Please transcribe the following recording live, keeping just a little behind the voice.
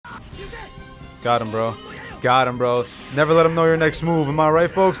Got him, bro. Got him, bro. Never let him know your next move. Am I right,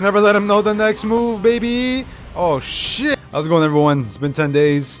 folks? Never let him know the next move, baby. Oh, shit. How's it going, everyone? It's been 10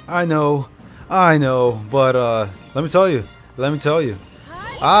 days. I know. But, let me tell you.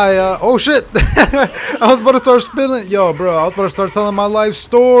 Oh, shit. I was about to start spilling. Yo, bro. I was about to start telling my life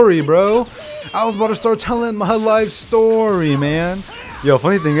story, bro. Man. Yo,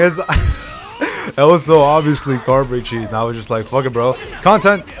 funny thing is, that was so obviously cardboard cheese. And I was just like, fuck it, bro.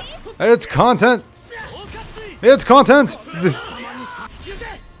 Content. It's content.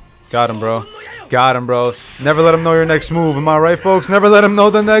 Got him, bro. Never let him know your next move. Am I right, folks? Never let him know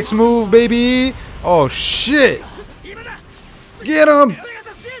the next move, baby. Oh, shit. Get him.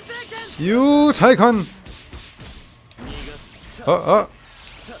 Use Haikon.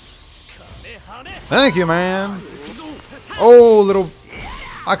 Thank you, man. Oh, little.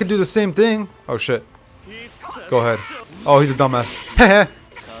 I could do the same thing. Oh, shit. Go ahead. Oh, he's a dumbass.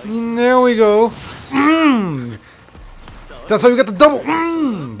 There we go. That's how you get the double.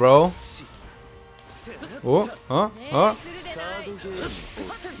 Bro.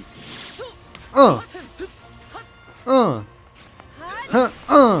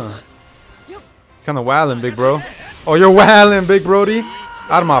 Kind of wildin', big bro. Oh, you're wildin', big brody.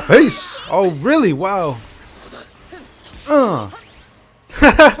 Out of my face. Oh, really? Wow. Oh,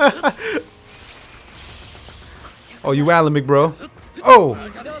 you wildin', big bro. Oh.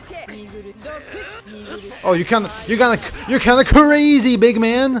 Oh, you're kind of crazy, big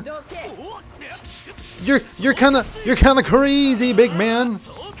man. You're kind of crazy, big man.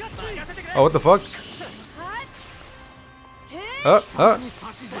 Oh, what the fuck?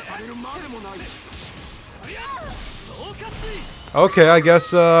 Okay, I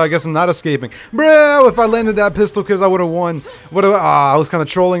guess I'm not escaping, bro. If I landed that pistol, cause I would have won. I was kind of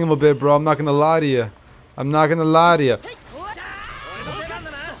trolling him a bit, bro. I'm not gonna lie to you.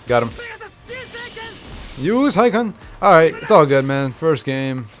 Got him. Use Haikon. All right, it's all good, man. First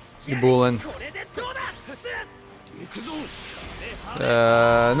game, you bullin'.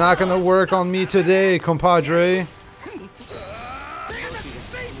 Not gonna work on me today, compadre.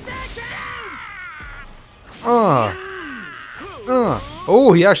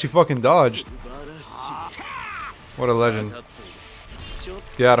 Oh, he actually fucking dodged. What a legend.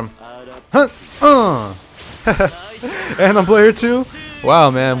 Got him. And I'm player 2.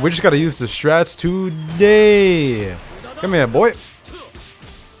 Wow, man, we just gotta use the strats today. Come here, boy.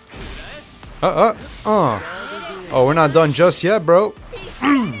 Oh, we're not done just yet, bro.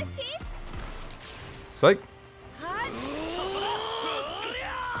 Psych.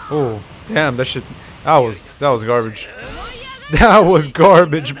 Oh, damn, that was garbage. That was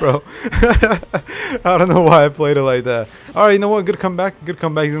garbage, bro. I don't know why I played it like that. All right, you know what? Good comeback. He's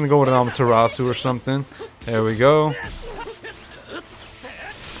gonna go with an Amaterasu or something. There we go.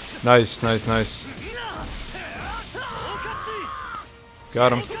 Nice.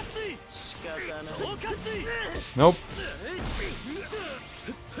 Got him. Nope.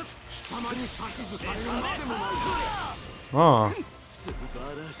 Oh.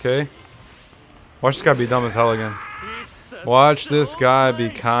 Okay. Watch this guy be dumb as hell again. Watch this guy be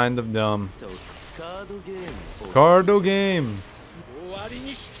kind of dumb. Cardo game.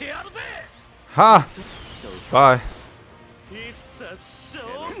 Ha! Bye.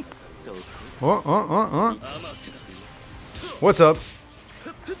 What's up?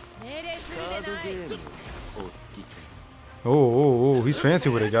 Oh, he's fancy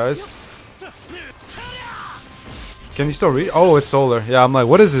with it, guys. Can he still read? Oh, it's solar. Yeah, I'm like,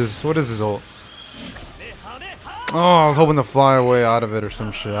 what is his ult? Oh, I was hoping to fly away out of it or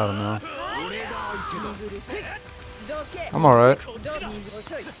some shit. I don't know. I'm alright.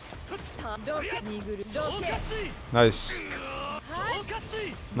 Nice.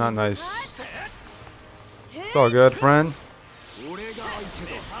 Not nice. It's all good, friend.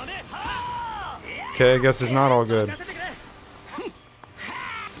 Okay, I guess it's not all good.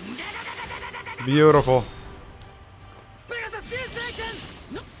 Beautiful.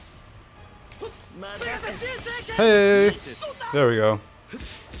 Hey, there we go.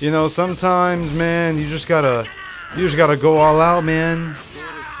 You know, sometimes, man, you just gotta go all out, man.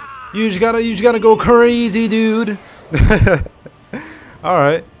 You just gotta go crazy, dude. All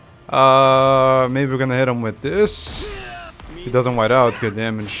right. Maybe we're gonna hit him with this. If he doesn't white out, it's good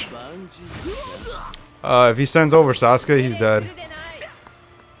damage. If he sends over Sasuke, he's dead.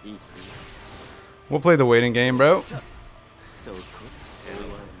 We'll play the waiting game, bro.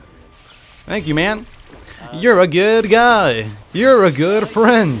 Thank you, man. You're a good guy. You're a good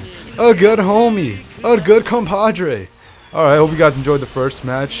friend. A good homie. A good compadre. Alright, hope you guys enjoyed the first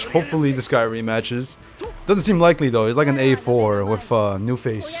match. Hopefully this guy rematches. Doesn't seem likely though. He's like an A4 with new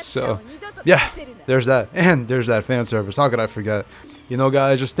face. So Yeah, there's that. And there's that fan service. How could I forget? You know,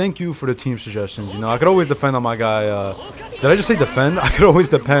 guys, just thank you for the team suggestions. You know, I could always depend on my guy. Did I just say defend? I could always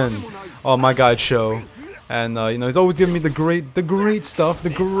depend on my guy, Cho. And, you know, he's always giving me the great stuff, the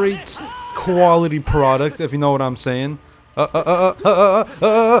great quality product, if you know what I'm saying.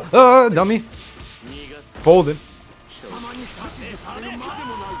 Dummy. Folded.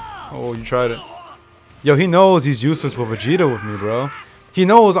 Oh, you tried it. Yo, he knows he's useless with Vegeta with me, bro. He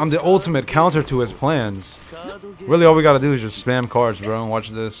knows I'm the ultimate counter to his plans. Really, all we gotta do is just spam cards, bro. Watch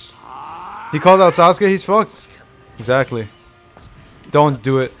this. He calls out Sasuke, he's fucked. Exactly. Don't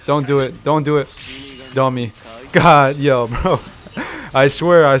do it. Don't do it. Don't do it. Dummy. God, yo, bro. I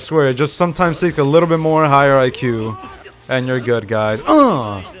swear, it just sometimes takes a little bit more higher IQ. And you're good, guys.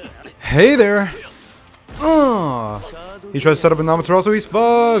 Hey there. He tries to set up a Namaterasu, he's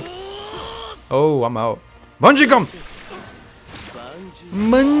fucked. Oh, I'm out. Bungee gum!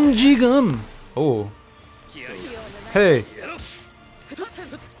 Bungee gum! Oh. Hey.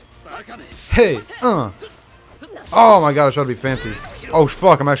 Hey. Oh my god, I tried to be fancy. Oh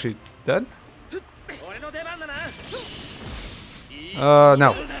fuck, I'm actually dead?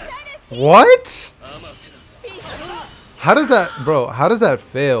 No. What? How does that, bro, how does that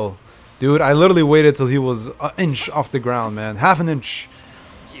fail? Dude, I literally waited till he was an inch off the ground, man. Half an inch.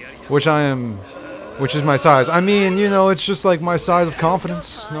 Which is my size. I mean, you know, it's just like my size of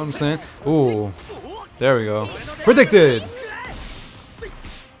confidence. You know what I'm saying? Ooh. There we go. Predicted!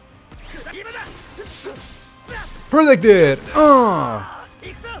 Predicted!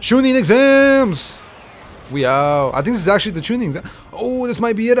 Chunin exams! We out. I think this is actually the Chunin exam. Oh, this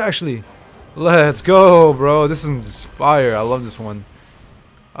might be it, actually. Let's go, bro. This is fire. I love this one.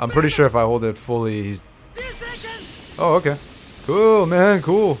 I'm pretty sure if I hold it fully, he's... Oh, okay. Cool, man.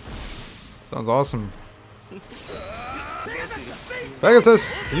 Cool. Sounds awesome.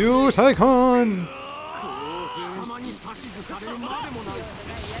 Pegasus, use Icon.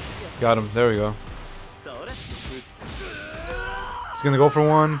 Got him. There we go. He's gonna go for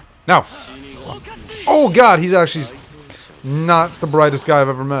one. Now. Oh god, he's actually not the brightest guy I've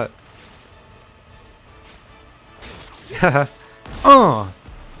ever met. Oh,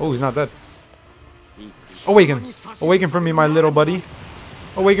 he's not dead. Awaken. Awaken from me, my little buddy.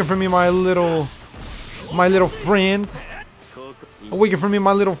 Awaken from me, my little friend. Awaken from me,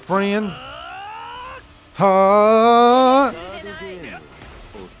 my little friend. Ha!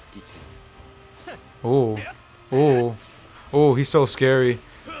 Oh, he's so scary.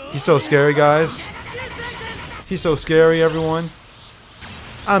 He's so scary, guys. He's so scary, everyone.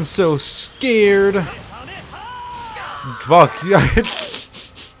 I'm so scared. Fuck.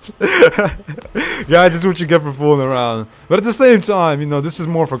 Guys, this is what you get for fooling around. But at the same time, you know, this is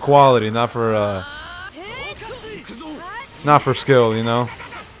more for quality, not for skill, you know?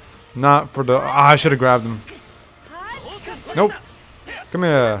 Not for the... I should have grabbed him. Nope. Come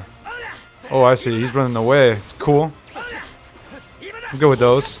here. Oh, I see. He's running away. It's cool. I'm good with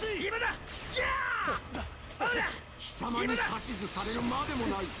those.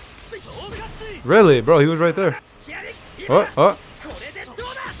 Really? Bro, he was right there. Oh.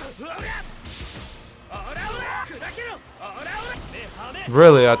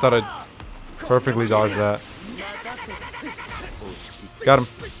 Really? I thought I'd perfectly dodged that. Got him.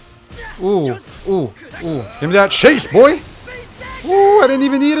 Ooh. Give me that chase, boy. Ooh, I didn't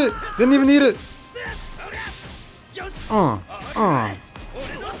even need it.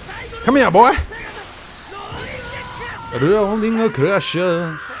 Come here, boy. Rolling a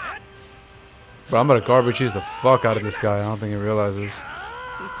crusher. Bro, I'm about to garbage cheese the fuck out of this guy. I don't think he realizes.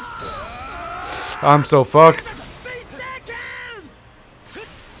 I'm so fucked.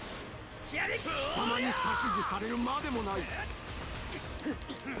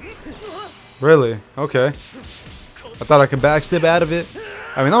 Really? Okay. I thought I could backstep out of it.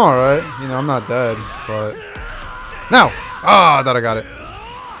 I mean, I'm alright. You know, I'm not dead, but... Now! Ah, I thought I got it.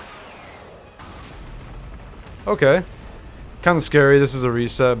 Okay. Kind of scary. This is a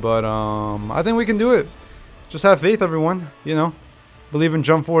reset, but I think we can do it. Just have faith, everyone. You know, believe in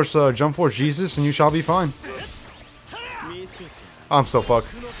Jump Force Jesus, and you shall be fine. I'm so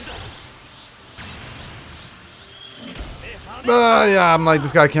fucked. Yeah, I'm like,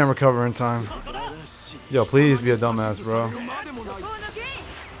 this guy can't recover in time. Yo, please be a dumbass, bro.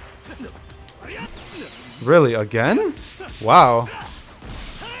 Really? Again? Wow.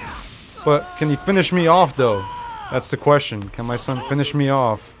 But can he finish me off, though? That's the question. Can my son finish me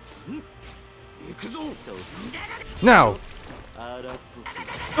off? Now!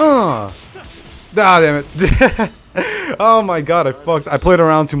 Ah, damn it. Oh my god, I fucked. I played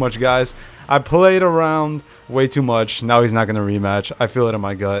around too much, guys. I played around way too much. Now he's not going to rematch. I feel it in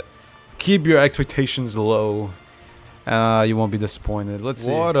my gut. keep your expectations low. You won't be disappointed. Let's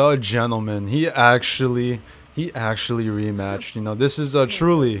see. What a gentleman. He actually rematched. You know, this is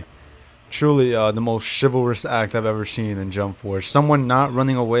truly the most chivalrous act I've ever seen in Jump Force. Someone not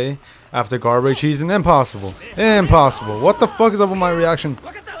running away after garbage. He's an impossible. Impossible. What the fuck is up with my reaction?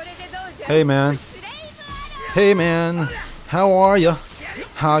 Hey, man. Hey, man. How are ya?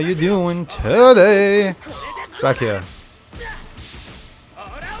 How you doing today? Back here.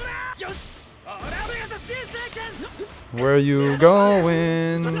 Where you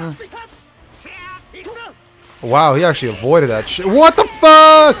going? Wow, he actually avoided that shit. What the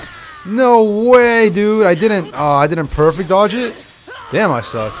fuck? No way, dude. I didn't perfect dodge it. Damn, I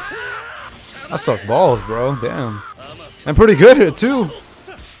suck. I suck balls, bro. Damn. I'm pretty good at it, too.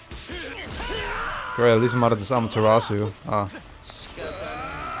 Great, at least I'm out of this Amaterasu.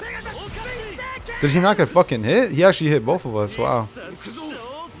 Did he not get fucking hit? He actually hit both of us. Wow.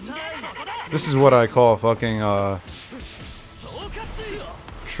 This is what I call fucking,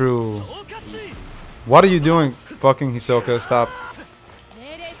 true. What are you doing, fucking Hisoka? Stop.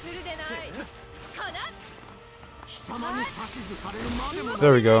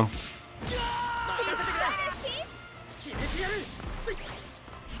 There we go.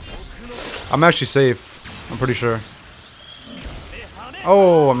 I'm actually safe. I'm pretty sure.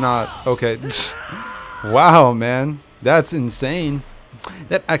 Oh, I'm not. Okay. Wow, man. That's insane.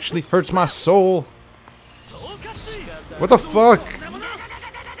 That actually hurts my soul. What the fuck?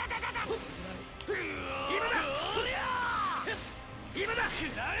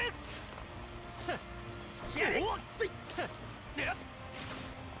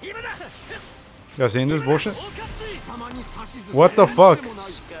 You guys seen this bullshit? What the fuck?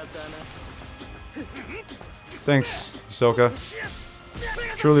 Thanks, Hisoka.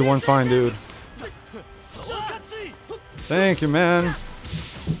 Truly one fine dude. Thank you, man.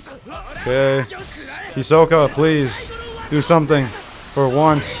 Okay. Hisoka, please. Do something. For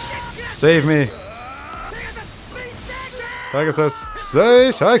once. Save me. Pegasus. Say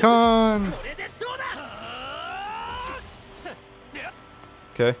Saikon!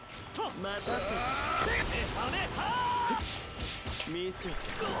 Okay.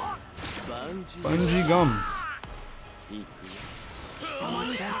 Bungee gum.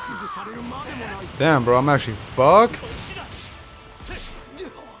 Damn, bro, I'm actually fucked.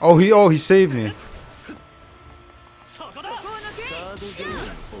 Oh, he saved me.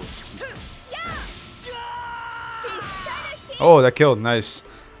 Oh, that killed. Nice.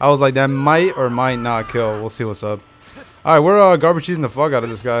 I was like, that might or might not kill. We'll see what's up. Alright, we're garbage cheesing the fuck out of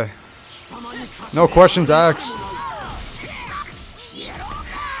this guy. No questions asked.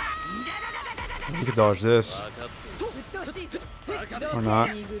 You can dodge this. Or not.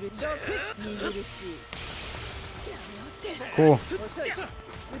 Cool.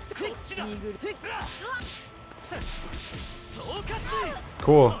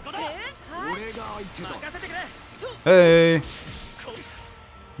 Cool. Hey.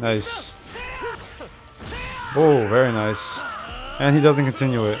 Nice. Oh, very nice. And he doesn't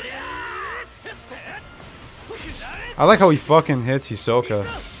continue it. I like how he fucking hits Hisoka.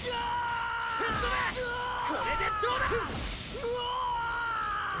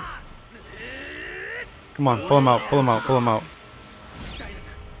 Come on, pull him out, pull him out, pull him out.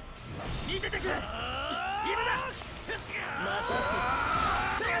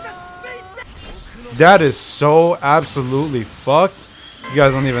 That is so absolutely fucked. You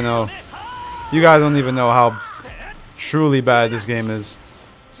guys don't even know. You guys don't even know how truly bad this game is.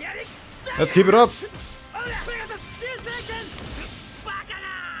 Let's keep it up.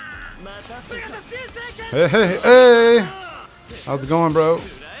 Hey, hey, hey! How's it going, bro?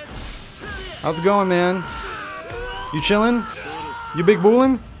 How's it going, man? You chilling? You big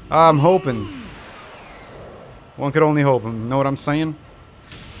bullin'? I'm hoping. One could only hope. Know what I'm saying?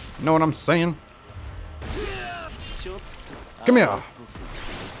 Know what I'm saying? Come here.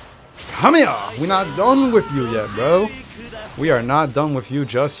 Come here. We're not done with you yet, bro. We are not done with you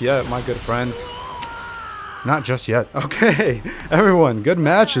just yet, my good friend. Not just yet. Okay, everyone, good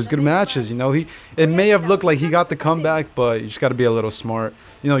matches, good matches. You know, it may have looked like he got the comeback, but you just got to be a little smart.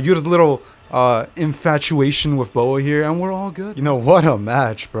 You know, use a little infatuation with Boa here, and we're all good. You know, what a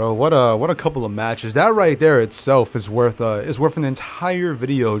match, bro. What a couple of matches. That right there itself is worth an entire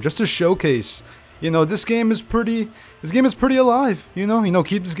video just to showcase. You know, this game is pretty alive. You know,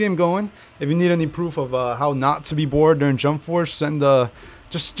 keep this game going. If you need any proof of how not to be bored during Jump Force, send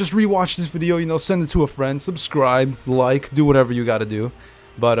just rewatch this video, you know, send it to a friend, subscribe, like, do whatever you gotta do.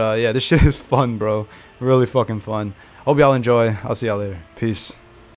 But yeah, this shit is fun, bro. Really fucking fun. Hope y'all enjoy. I'll see y'all later. Peace.